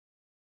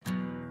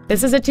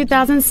This is a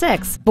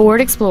 2006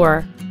 Ford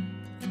Explorer.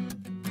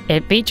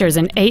 It features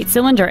an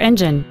 8-cylinder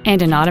engine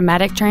and an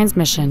automatic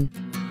transmission.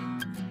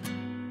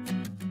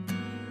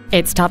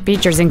 Its top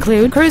features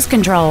include cruise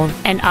control,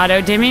 an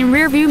auto-dimming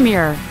rear-view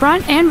mirror,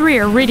 front and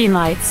rear reading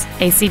lights,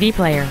 a CD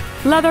player,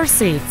 leather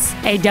seats,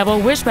 a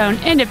double wishbone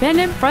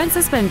independent front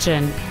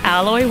suspension,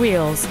 alloy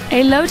wheels,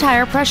 a low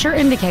tire pressure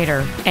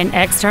indicator, an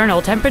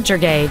external temperature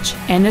gauge,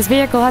 and this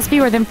vehicle has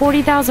fewer than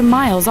 40,000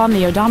 miles on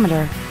the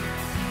odometer.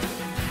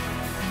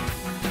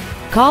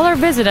 Call or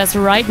visit us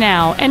right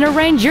now and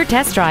arrange your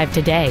test drive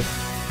today.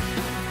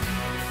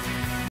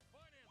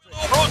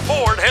 Willowbrook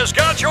Ford has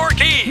got your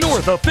keys.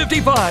 North of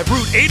 55,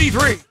 Route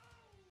 83.